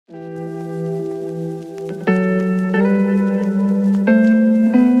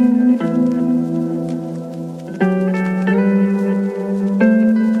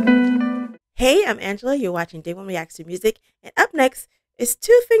Angela. You're watching DayOne Reacts to Music. And up next is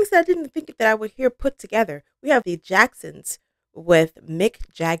two things that I didn't think that I would hear put together. We have the Jacksons with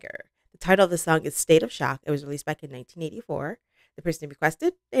Mick Jagger. The title of the song is State of Shock. It was released back in 1984. The person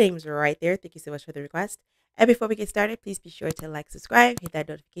requested, the names are right there. Thank you so much for the request. And before we get started, please be sure to like, subscribe, hit that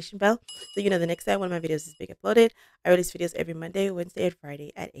notification bell so you know the next time one of my videos is being uploaded. I release videos every Monday, Wednesday, and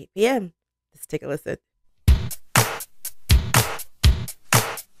Friday at 8 p.m. Let's take a listen.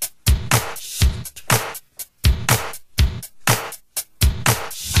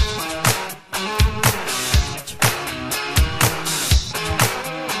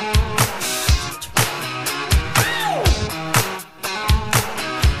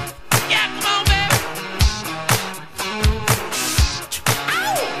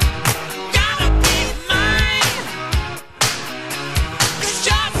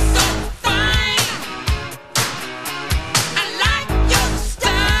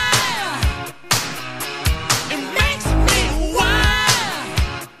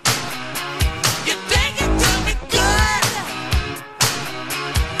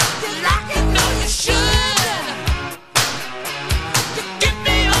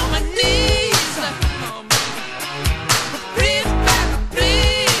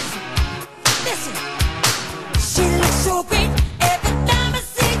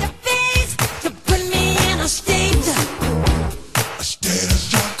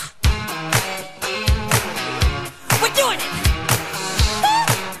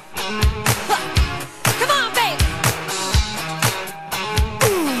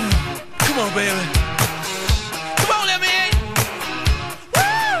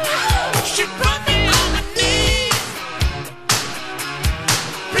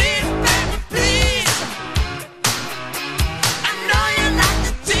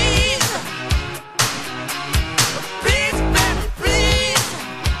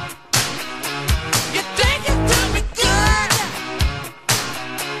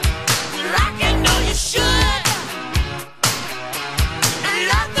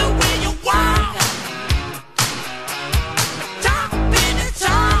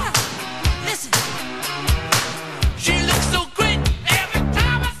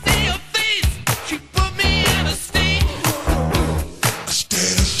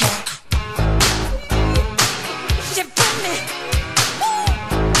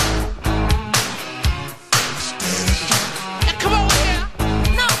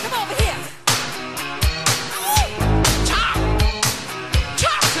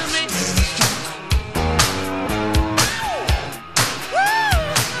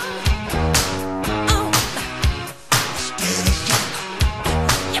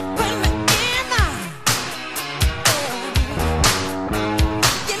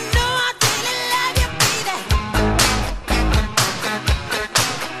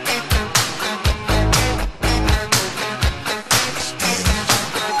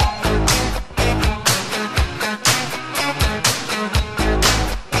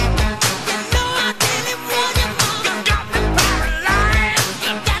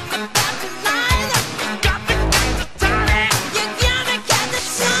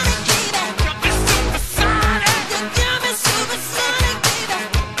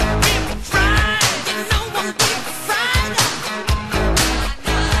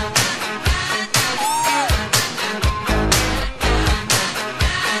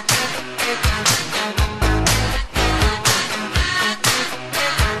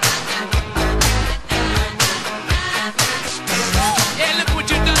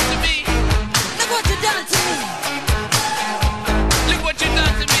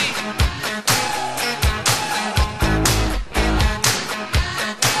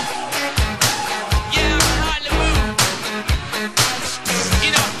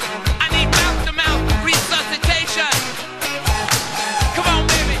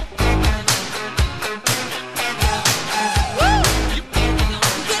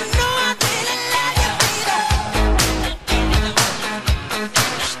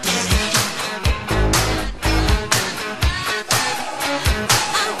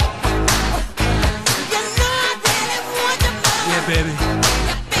 Baby,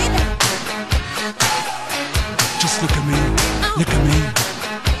 just look at me, look at me.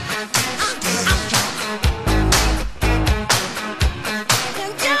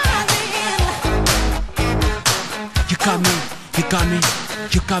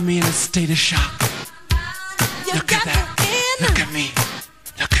 You got me in a state of shock. Look at that, look at me,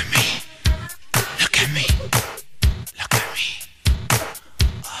 look at me, look at me, look at me,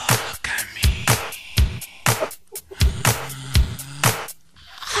 oh, look at me.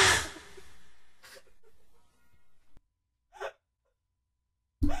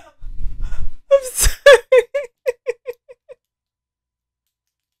 I'm sorry.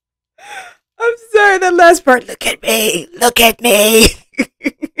 best part. Look at me. Look at me.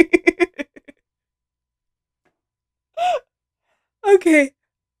 Okay.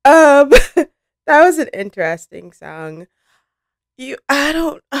 That was an interesting song. I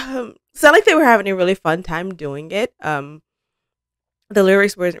don't sound like they were having a really fun time doing it. The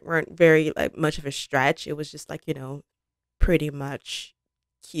lyrics weren't very like much of a stretch. It was just like, pretty much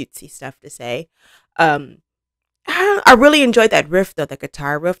cutesy stuff to say. Um I really enjoyed that riff though, the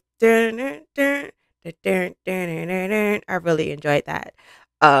guitar riff. Dun, dun, dun, dun, dun, dun, dun, dun. I really enjoyed that.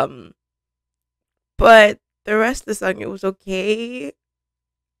 Um but the rest of the song, it was okay.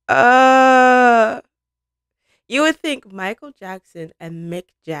 Uh You would think Michael Jackson and Mick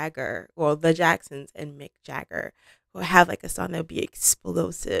Jagger, well, the Jacksons and Mick Jagger, will have like a song that would be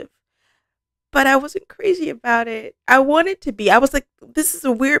explosive. But I wasn't crazy about it. I wanted to be. I was like, this is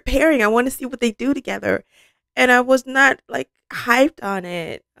a weird pairing. I want to see what they do together. And I was not like hyped on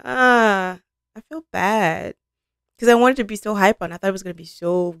it. I feel bad because I wanted to be so hyped on it. I thought it was going to be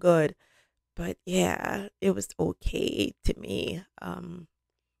so good. But yeah, it was okay to me. I'm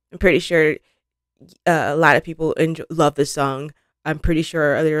pretty sure a lot of people love this song. I'm pretty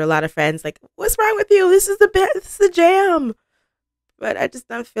sure there are a lot of fans like, "What's wrong with you? This is the best. This is the jam." But I just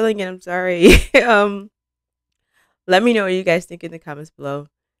not feeling it. I'm sorry. Let me know what you guys think in the comments below.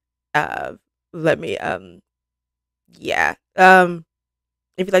 Uh, let me yeah.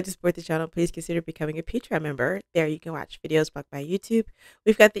 If you'd like to support the channel, please consider becoming a Patreon member. There you can watch videos blocked by YouTube.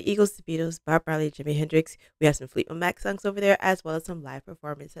 We've got the Eagles, the Beatles, Bob Marley, Jimi Hendrix. We have some Fleetwood Mac songs over there, as well as some live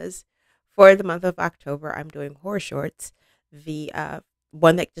performances. For the month of October, I'm doing horror shorts. The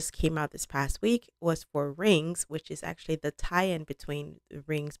one that just came out this past week was for Rings, which is actually the tie-in between the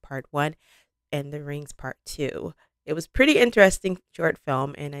Rings Part 1 and the Rings Part 2. It was pretty interesting short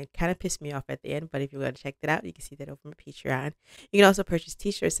film, and it kind of pissed me off at the end. But if you want to check that out, you can see that over my Patreon. You can also purchase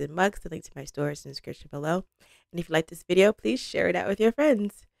t-shirts and mugs. The link to my store is in the description below. And if you like this video, please share it out with your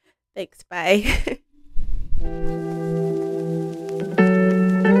friends. Thanks. Bye.